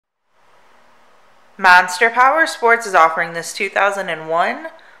Monster Powersports is offering this 2001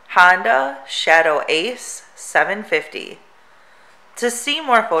 Honda Shadow Ace 750. To see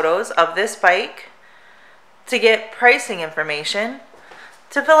more photos of this bike, to get pricing information,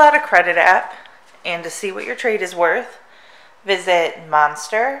 to fill out a credit app, and to see what your trade is worth, visit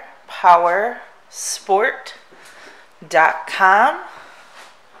monsterpowersport.com.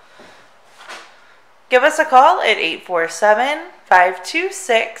 Give us a call at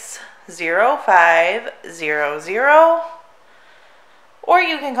 847-526-0500, or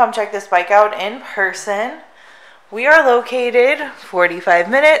you can come check this bike out in person. We are located 45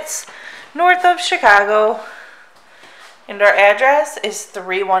 minutes north of Chicago, and our address is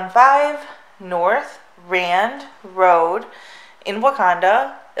 315 North Rand Road in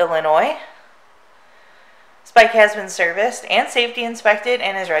Wauconda, Illinois. This bike has been serviced and safety inspected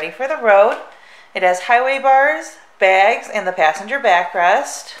and is ready for the road. It has highway bars, bags, and the passenger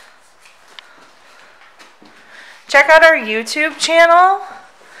backrest. Check out our YouTube channel.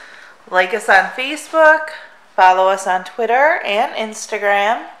 Like us on Facebook. Follow us on Twitter and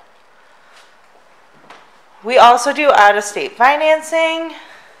Instagram. We also do out-of-state financing.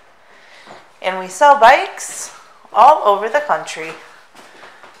 And we sell bikes all over the country.